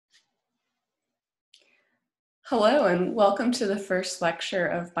Hello and welcome to the first lecture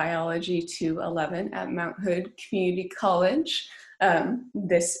of Biology 211 at Mount Hood Community College.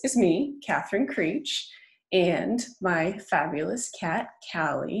 This is me, Catherine Creech, and my fabulous cat,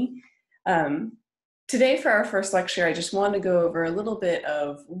 Callie. Today for our first lecture, I just want to go over a little bit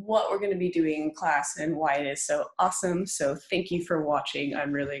of what we're going to be doing in class and why it is so awesome. So thank you for watching.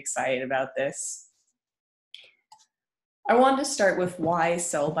 I'm really excited about this. I wanted to start with why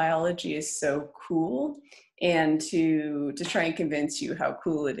cell biology is so cool and to try and convince you how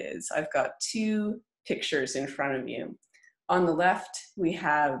cool it is. I've got two pictures in front of you. On the left, we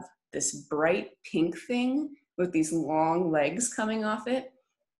have this bright pink thing with these long legs coming off it.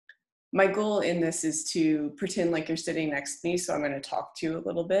 My goal in this is to pretend like you're sitting next to me, so I'm going to talk to you a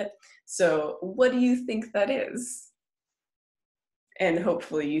little bit. So what do you think that is? And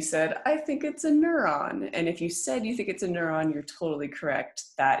hopefully you said, I think it's a neuron. And if you said you think it's a neuron, you're totally correct.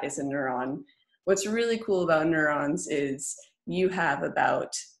 That is a neuron. What's really cool about neurons is you have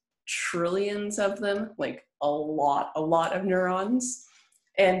about trillions of them, like a lot of neurons.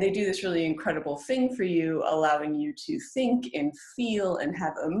 And they do this really incredible thing for you, allowing you to think and feel and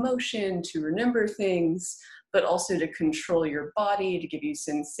have emotion, to remember things, but also to control your body, to give you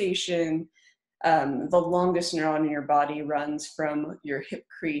sensation. The longest neuron in your body runs from your hip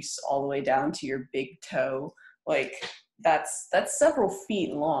crease all the way down to your big toe. Like that's several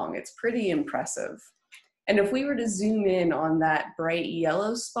feet long. It's pretty impressive. And if we were to zoom in on that bright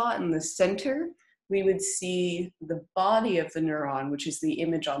yellow spot in the center, we would see the body of the neuron, which is the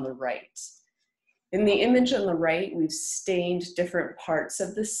image on the right. In the image on the right, we've stained different parts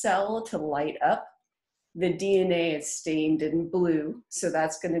of the cell to light up. The DNA is stained in blue, so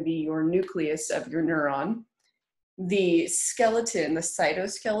that's going to be your nucleus of your neuron. The skeleton, the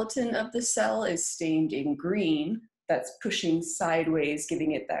cytoskeleton of the cell is stained in green. That's pushing sideways,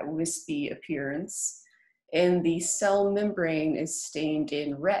 giving it that wispy appearance. And the cell membrane is stained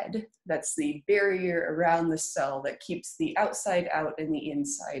in red. That's the barrier around the cell that keeps the outside out and the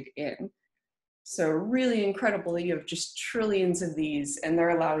inside in. So really incredible, you have just trillions of these and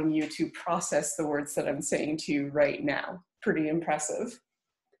they're allowing you to process the words that I'm saying to you right now. Pretty impressive.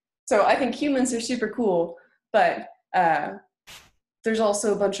 So I think humans are super cool, but there's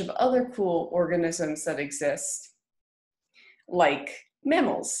also a bunch of other cool organisms that exist, like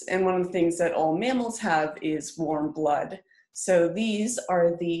mammals. And one of the things that all mammals have is warm blood. So these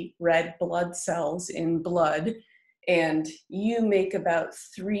are the red blood cells in blood. And you make about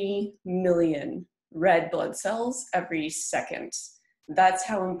 3 million red blood cells every second. That's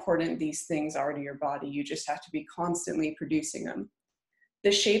how important these things are to your body. You just have to be constantly producing them.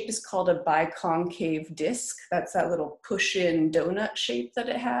 The shape is called a biconcave disc. That's that little push-in donut shape that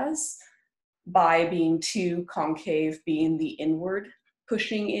it has. Bi being to, concave being the inward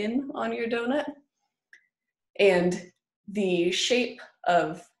pushing in on your donut. And the shape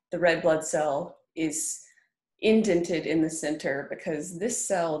of the red blood cell is indented in the center because this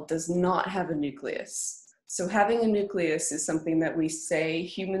cell does not have a nucleus. So having a nucleus is something that we say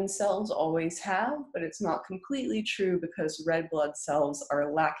human cells always have, but it's not completely true because red blood cells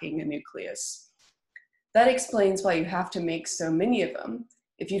are lacking a nucleus. That explains why you have to make so many of them.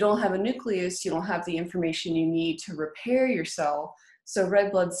 If you don't have a nucleus, you don't have the information you need to repair your cell. So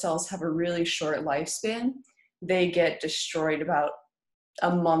red blood cells have a really short lifespan. They get destroyed about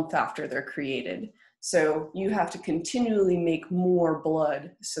a month after they're created. So you have to continually make more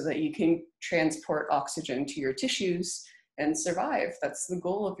blood so that you can transport oxygen to your tissues and survive. That's the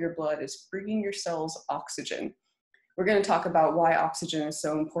goal of your blood, is bringing your cells oxygen. We're going to talk about why oxygen is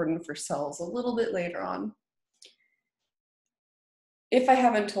so important for cells a little bit later on. If I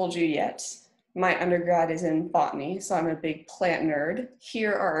haven't told you yet, my undergrad is in botany, so I'm a big plant nerd.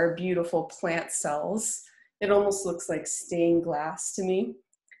 Here are our beautiful plant cells. It almost looks like stained glass to me.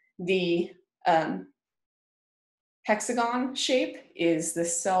 The hexagon shape is the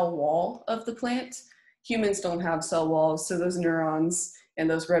cell wall of the plant. Humans don't have cell walls, so those neurons and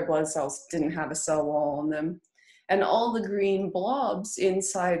those red blood cells didn't have a cell wall on them. And all the green blobs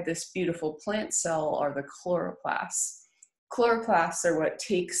inside this beautiful plant cell are the chloroplasts. Chloroplasts are what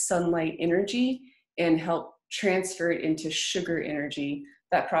take sunlight energy and help transfer it into sugar energy.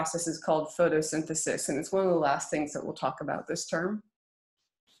 That process is called photosynthesis, and it's one of the last things that we'll talk about this term.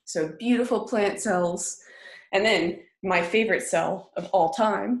 So beautiful plant cells. And then my favorite cell of all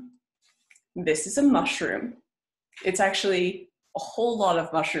time, this is a mushroom. It's actually a whole lot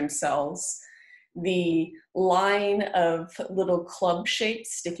of mushroom cells. The line of little club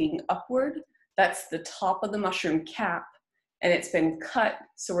shapes sticking upward, that's the top of the mushroom cap, and it's been cut,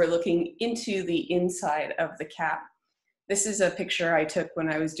 so we're looking into the inside of the cap. This is a picture I took when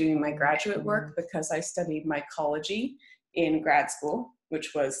I was doing my graduate work because I studied mycology in grad school,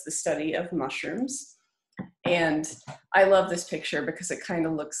 which was the study of mushrooms. And I love this picture because it kind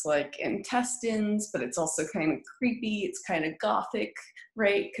of looks like intestines, but it's also kind of creepy. It's kind of gothic,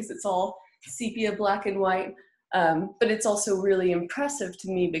 right? Because it's all sepia black and white. But it's also really impressive to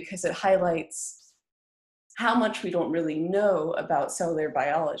me because it highlights how much we don't really know about cellular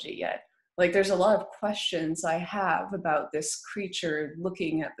biology yet. Like, there's a lot of questions I have about this creature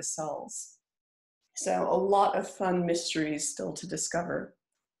looking at the cells. So a lot of fun mysteries still to discover.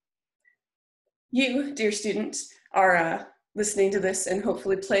 You, dear students, are listening to this and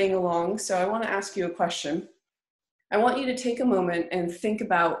hopefully playing along. So I want to ask you a question. I want you to take a moment and think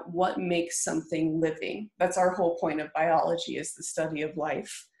about what makes something living. That's our whole point of biology, is the study of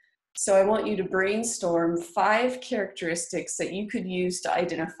life. So I want you to brainstorm 5 characteristics that you could use to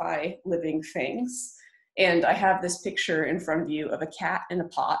identify living things. And I have this picture in front of you of a cat in a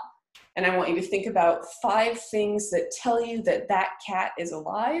pot. And I want you to think about 5 things that tell you that that cat is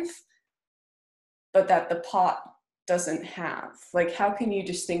alive, but that the pot doesn't have. Like, how can you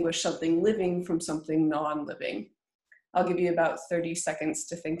distinguish something living from something non-living? I'll give you about 30 seconds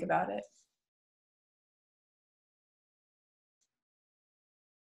to think about it.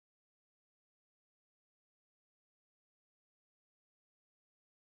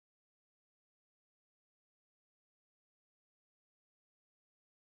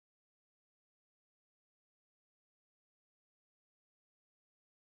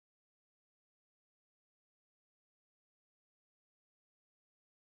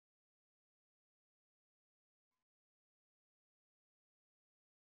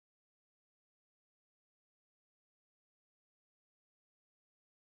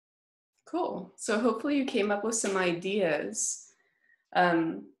 Cool. So hopefully you came up with some ideas.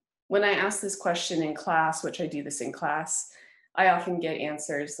 When I ask this question in class, which I do this in class, I often get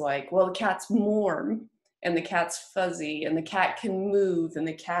answers like, well, the cat's warm, and the cat's fuzzy, and the cat can move, and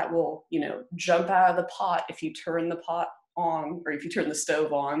the cat will, jump out of the pot if you turn the pot on, or if you turn the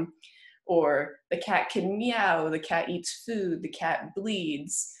stove on, or the cat can meow, the cat eats food, the cat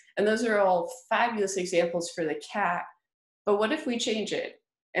bleeds. And those are all fabulous examples for the cat. But what if we change it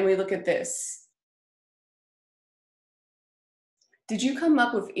and we look at this? Did you come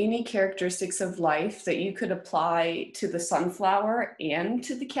up with any characteristics of life that you could apply to the sunflower and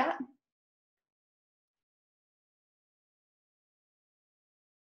to the cat?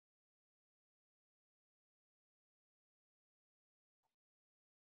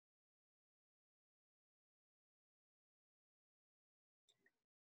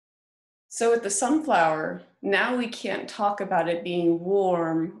 So with the sunflower, now we can't talk about it being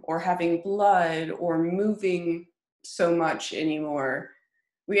warm or having blood or moving so much anymore.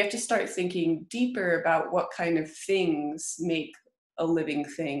 We have to start thinking deeper about what kind of things make a living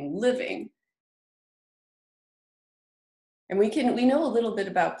thing living. And we know a little bit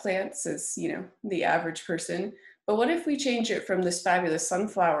about plants as, the average person, but what if we change it from this fabulous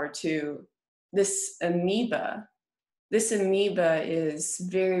sunflower to this amoeba? This amoeba is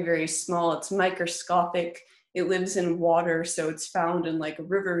very, very small. It's microscopic. It lives in water, so it's found in like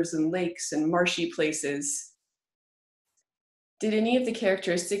rivers and lakes and marshy places. Did any of the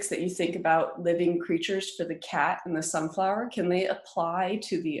characteristics that you think about living creatures for the cat and the sunflower, can they apply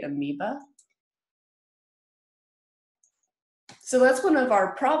to the amoeba? So that's one of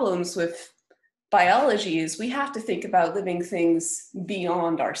our problems with biology, is we have to think about living things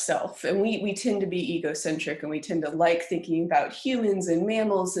beyond ourselves. And we tend to be egocentric, and we tend to like thinking about humans and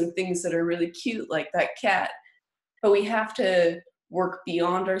mammals and things that are really cute, like that cat. But we have to work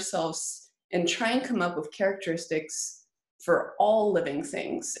beyond ourselves and try and come up with characteristics for all living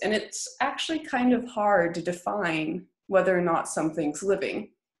things. And it's actually kind of hard to define whether or not something's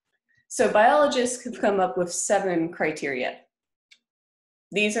living. So biologists have come up with 7 criteria.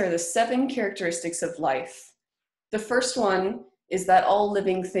 These are the 7 characteristics of life. The first one is that all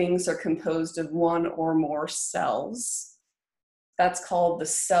living things are composed of 1 or more cells. That's called the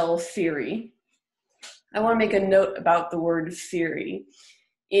cell theory. I want to make a note about the word theory.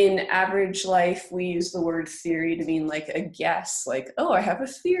 In average life, we use the word theory to mean like a guess, like, oh, I have a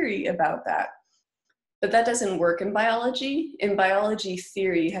theory about that. But that doesn't work in biology. In biology,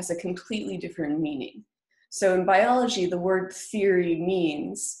 theory has a completely different meaning. So in biology, the word theory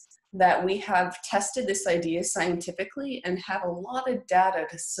means that we have tested this idea scientifically and have a lot of data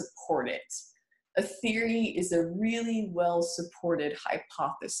to support it. A theory is a really well-supported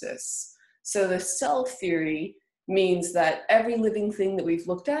hypothesis. So the cell theory means that every living thing that we've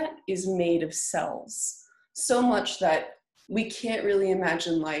looked at is made of cells. So much that we can't really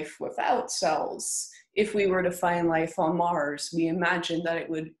imagine life without cells. if we were to find life on Mars, we imagine that it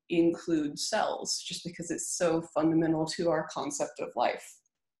would include cells, just because it's so fundamental to our concept of life.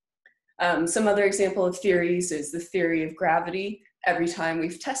 Some other example of theories is the theory of gravity. Every time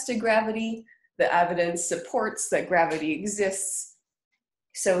we've tested gravity, the evidence supports that gravity exists.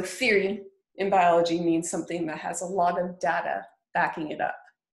 So theory in biology means something that has a lot of data backing it up.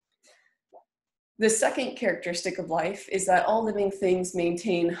 The second characteristic of life is that all living things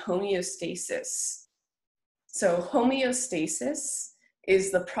maintain homeostasis. So homeostasis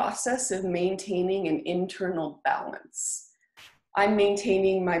is the process of maintaining an internal balance. I'm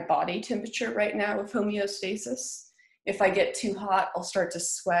maintaining my body temperature right now with homeostasis. If I get too hot, I'll start to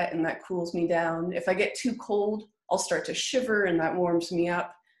sweat and that cools me down. If I get too cold, I'll start to shiver and that warms me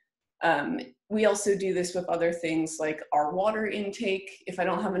up. We also do this with other things like our water intake. If I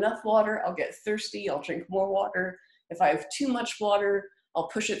don't have enough water, I'll get thirsty, I'll drink more water. If I have too much water, I'll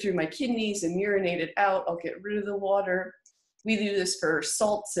push it through my kidneys and urinate it out, I'll get rid of the water. We do this for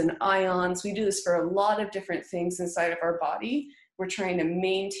salts and ions. We do this for a lot of different things inside of our body. We're trying to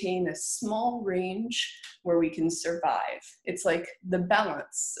maintain a small range where we can survive. It's like the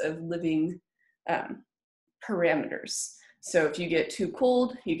balance of living parameters. So if you get too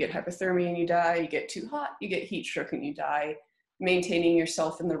cold, you get hypothermia and you die. You get too hot, you get heat stroke and you die. Maintaining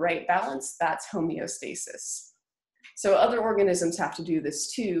yourself in the right balance, that's homeostasis. So other organisms have to do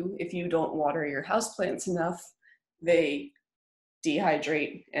this too. If you don't water your houseplants enough, they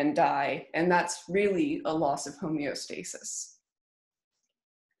dehydrate and die, and that's really a loss of homeostasis.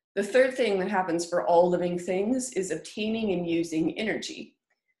 The third thing that happens for all living things is obtaining and using energy.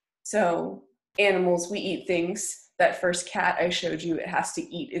 So animals, we eat things. That first cat I showed you, it has to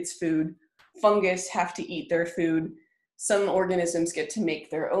eat its food. Fungus have to eat their food. Some organisms get to make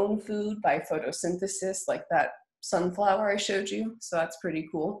their own food by photosynthesis, like that sunflower I showed you. So that's pretty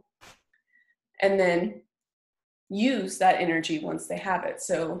cool. And then use that energy once they have it.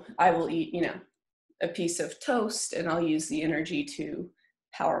 So I will eat, a piece of toast and I'll use the energy to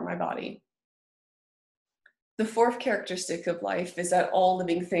power my body. The fourth characteristic of life is that all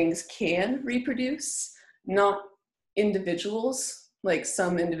living things can reproduce, not individuals. Like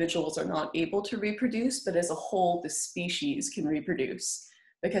some individuals are not able to reproduce, but as a whole, the species can reproduce.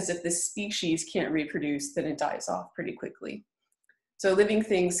 Because if the species can't reproduce, then it dies off pretty quickly. So living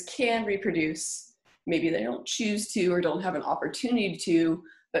things can reproduce. Maybe they don't choose to or don't have an opportunity to,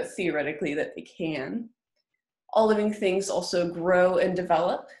 but theoretically that they can. All living things also grow and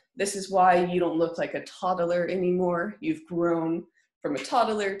develop. This is why you don't look like a toddler anymore. You've grown from a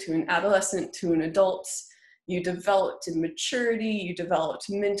toddler to an adolescent to an adult. You developed in maturity, you developed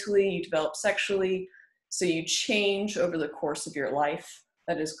mentally, you developed sexually. So you change over the course of your life.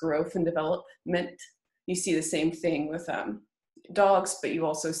 That is growth and development. You see the same thing with dogs, but you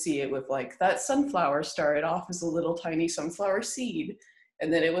also see it with like that sunflower started off as a little tiny sunflower seed.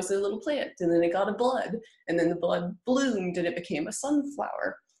 And then it was a little plant, and then it got a bud, and then the bud bloomed and it became a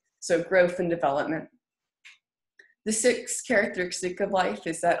sunflower. So growth and development. The sixth characteristic of life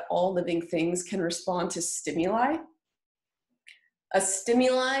is that all living things can respond to stimuli. A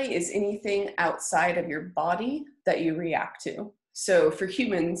stimuli is anything outside of your body that you react to. So for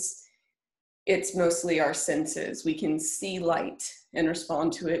humans, it's mostly our senses. We can see light and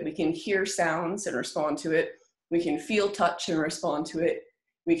respond to it. We can hear sounds and respond to it. We can feel touch and respond to it.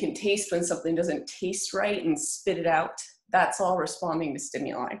 We can taste when something doesn't taste right and spit it out. That's all responding to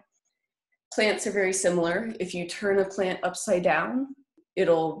stimuli. Plants are very similar. If you turn a plant upside down,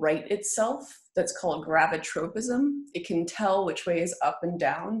 it'll right itself. That's called gravitropism. It can tell which way is up and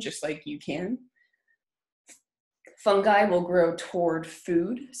down, just like you can. Fungi will grow toward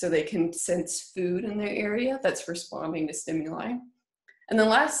food, so they can sense food in their area. That's responding to stimuli. And the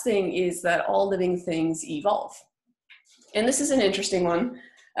last thing is that all living things evolve. And this is an interesting one.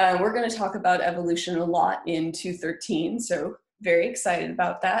 We're going to talk about evolution a lot in 213, so very excited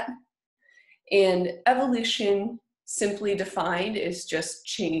about that. And evolution, simply defined, is just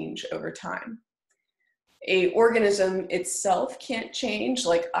change over time. An organism itself can't change,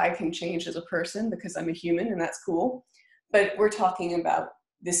 like I can change as a person because I'm a human and that's cool. But we're talking about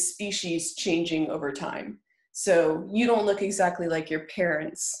the species changing over time. So you don't look exactly like your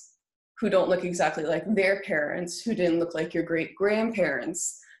parents, who don't look exactly like their parents, who didn't look like your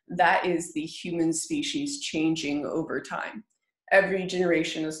great-grandparents. That is the human species changing over time. Every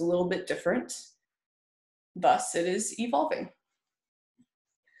generation is a little bit different, thus it is evolving.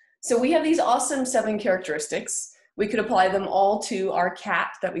 So we have these awesome 7 characteristics. We could apply them all to our cat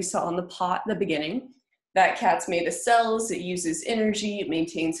that we saw in the pot at the beginning. That cat's made of cells, it uses energy, it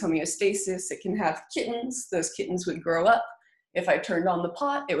maintains homeostasis, it can have kittens. Those kittens would grow up. If I turned on the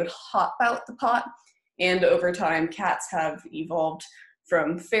pot, it would hop out the pot. And over time, cats have evolved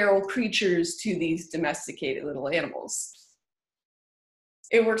from feral creatures to these domesticated little animals.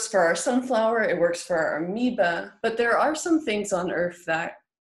 It works for our sunflower, it works for our amoeba, but there are some things on Earth that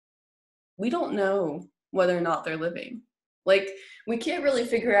we don't know whether or not they're living. Like, we can't really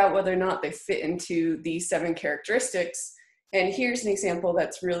figure out whether or not they fit into these 7 characteristics. And here's an example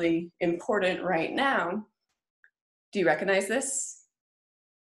that's really important right now. Do you recognize this?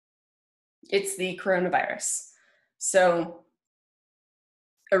 It's the coronavirus. So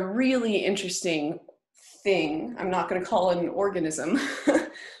a really interesting thing, I'm not going to call it an organism,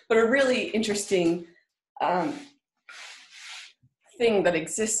 but a really interesting thing that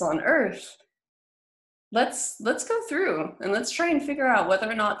exists on Earth. Let's go through and let's try and figure out whether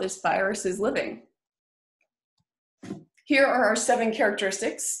or not this virus is living. Here are our 7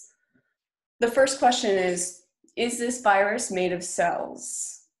 characteristics. The first question is this virus made of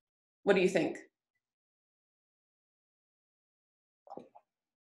cells? What do you think?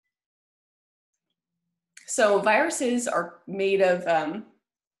 So viruses are made of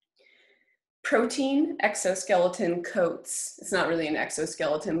protein exoskeleton coats. It's not really an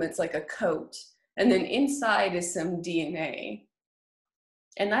exoskeleton, but it's like a coat. And then inside is some DNA.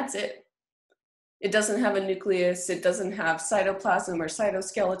 And that's it. It doesn't have a nucleus. It doesn't have cytoplasm or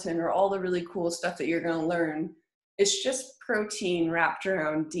cytoskeleton or all the really cool stuff that you're going to learn. It's just protein wrapped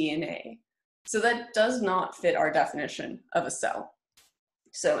around DNA. So that does not fit our definition of a cell.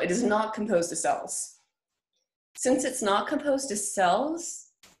 So it is not composed of cells. Since it's not composed of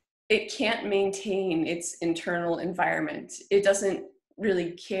cells, it can't maintain its internal environment. It doesn't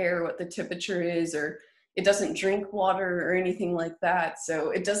really care what the temperature is, or it doesn't drink water or anything like that.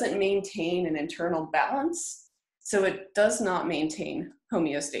 So it doesn't maintain an internal balance. So it does not maintain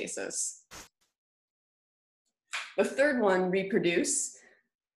homeostasis. The third one, reproduce.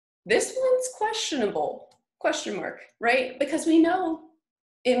 This one's questionable, question mark, right? Because we know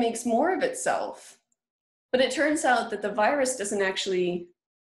it makes more of itself. But it turns out that the virus doesn't actually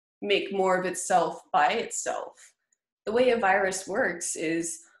make more of itself by itself. The way a virus works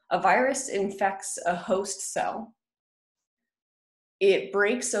is a virus infects a host cell. It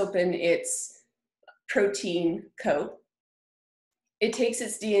breaks open its protein coat. It takes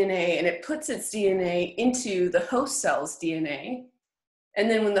its DNA and it puts its DNA into the host cell's DNA. And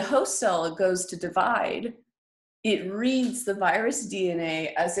then when the host cell goes to divide, it reads the virus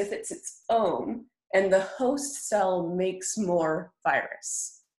DNA as if it's its own, and the host cell makes more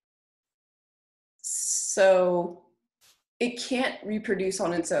virus. So it can't reproduce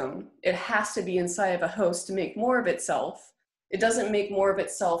on its own. It has to be inside of a host to make more of itself. It doesn't make more of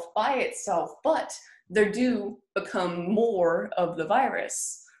itself by itself, but there do become more of the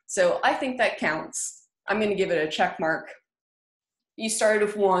virus. So I think that counts. I'm going to give it a check mark. You started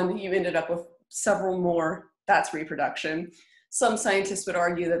with 1, you ended up with several more. That's reproduction. Some scientists would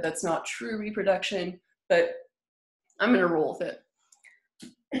argue that that's not true reproduction, but I'm going to roll with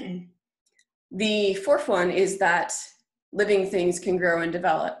it. The fourth one is that living things can grow and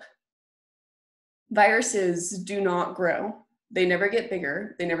develop. Viruses do not grow. They never get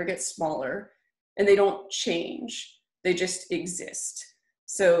bigger, they never get smaller, and they don't change. They just exist.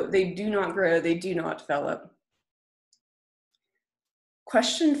 So they do not grow, they do not develop.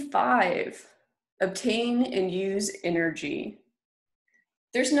 Question 5, obtain and use energy.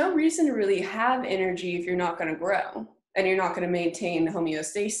 There's no reason to really have energy if you're not going to grow and you're not going to maintain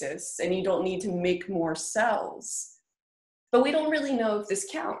homeostasis and you don't need to make more cells. But we don't really know if this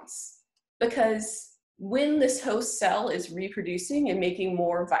counts because when this host cell is reproducing and making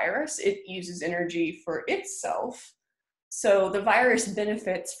more virus, it uses energy for itself. So the virus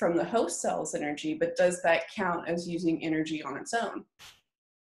benefits from the host cell's energy, but does that count as using energy on its own?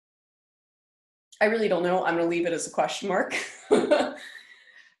 I really don't know. I'm going to leave it as a question mark.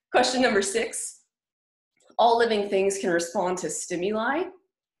 Question number 6. All living things can respond to stimuli.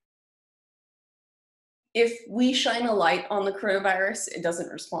 If we shine a light on the coronavirus, it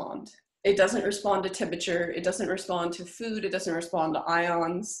doesn't respond. It doesn't respond to temperature. It doesn't respond to food. It doesn't respond to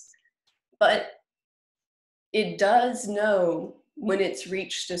ions. But it does know when it's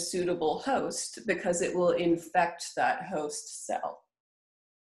reached a suitable host because it will infect that host cell.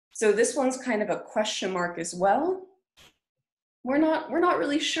 So this one's kind of a question mark as well. We're not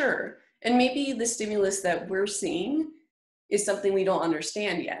really sure. And maybe the stimulus that we're seeing is something we don't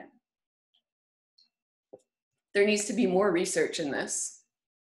understand yet. There needs to be more research in this.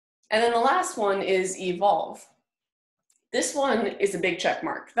 And then the last one is evolve. This one is a big check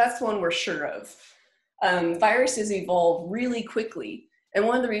mark. That's one we're sure of. Viruses evolve really quickly. And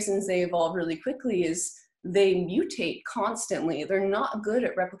one of the reasons they evolve really quickly is they mutate constantly. They're not good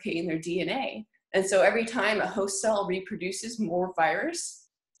at replicating their DNA. And so every time a host cell reproduces more virus,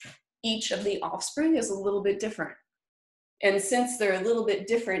 each of the offspring is a little bit different. And since they're a little bit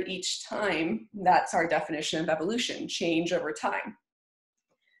different each time, that's our definition of evolution, change over time.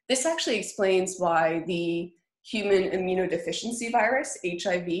 This actually explains why the human immunodeficiency virus,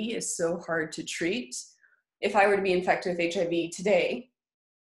 HIV, is so hard to treat. If I were to be infected with HIV today,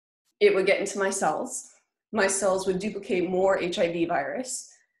 it would get into my cells. My cells would duplicate more HIV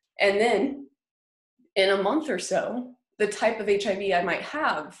virus. And then in a month or so, the type of HIV I might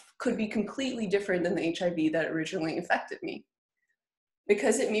have could be completely different than the HIV that originally infected me.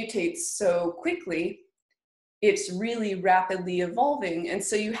 Because it mutates so quickly, it's really rapidly evolving. And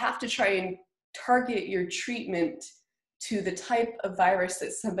so you have to try and target your treatment to the type of virus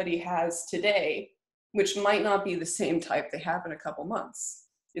that somebody has today, which might not be the same type they have in a couple months.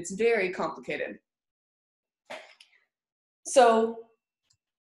 It's very complicated. So,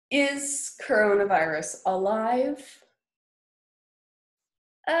 is coronavirus alive?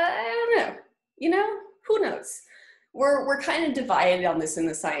 I don't know. You know, who knows? We're kind of divided on this in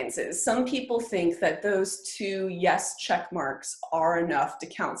the sciences. Some people think that those 2 yes check marks are enough to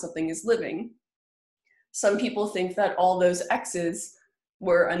count something as living. Some people think that all those X's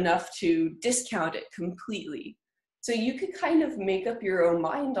were enough to discount it completely. So you could kind of make up your own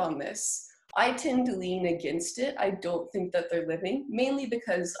mind on this. I tend to lean against it. I don't think that they're living, mainly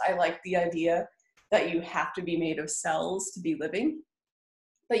because I like the idea that you have to be made of cells to be living.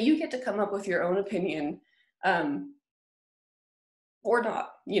 But you get to come up with your own opinion, or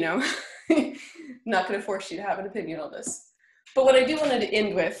not, you know. Not going to force you to have an opinion on this. But what I do want to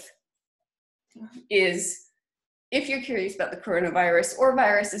end with is, if you're curious about the coronavirus or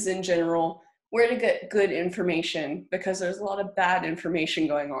viruses in general, where to get good information, because there's a lot of bad information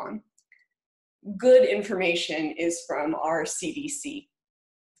going on. Good information is from our CDC.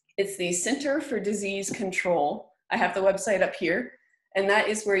 It's the Center for Disease Control. I have the website up here, and that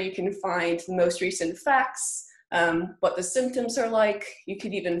is where you can find the most recent facts, what the symptoms are like. You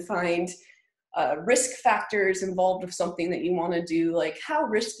could even find risk factors involved with something that you want to do, like how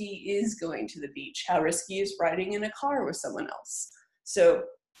risky is going to the beach, how risky is riding in a car with someone else. So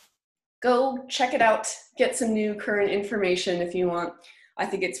go check it out, get some new current information if you want. I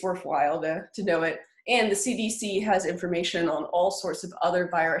think it's worthwhile to know it. And the CDC has information on all sorts of other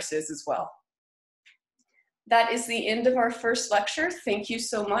viruses as well. That is the end of our first lecture. Thank you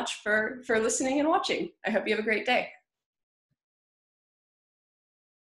so much for listening and watching. I hope you have a great day.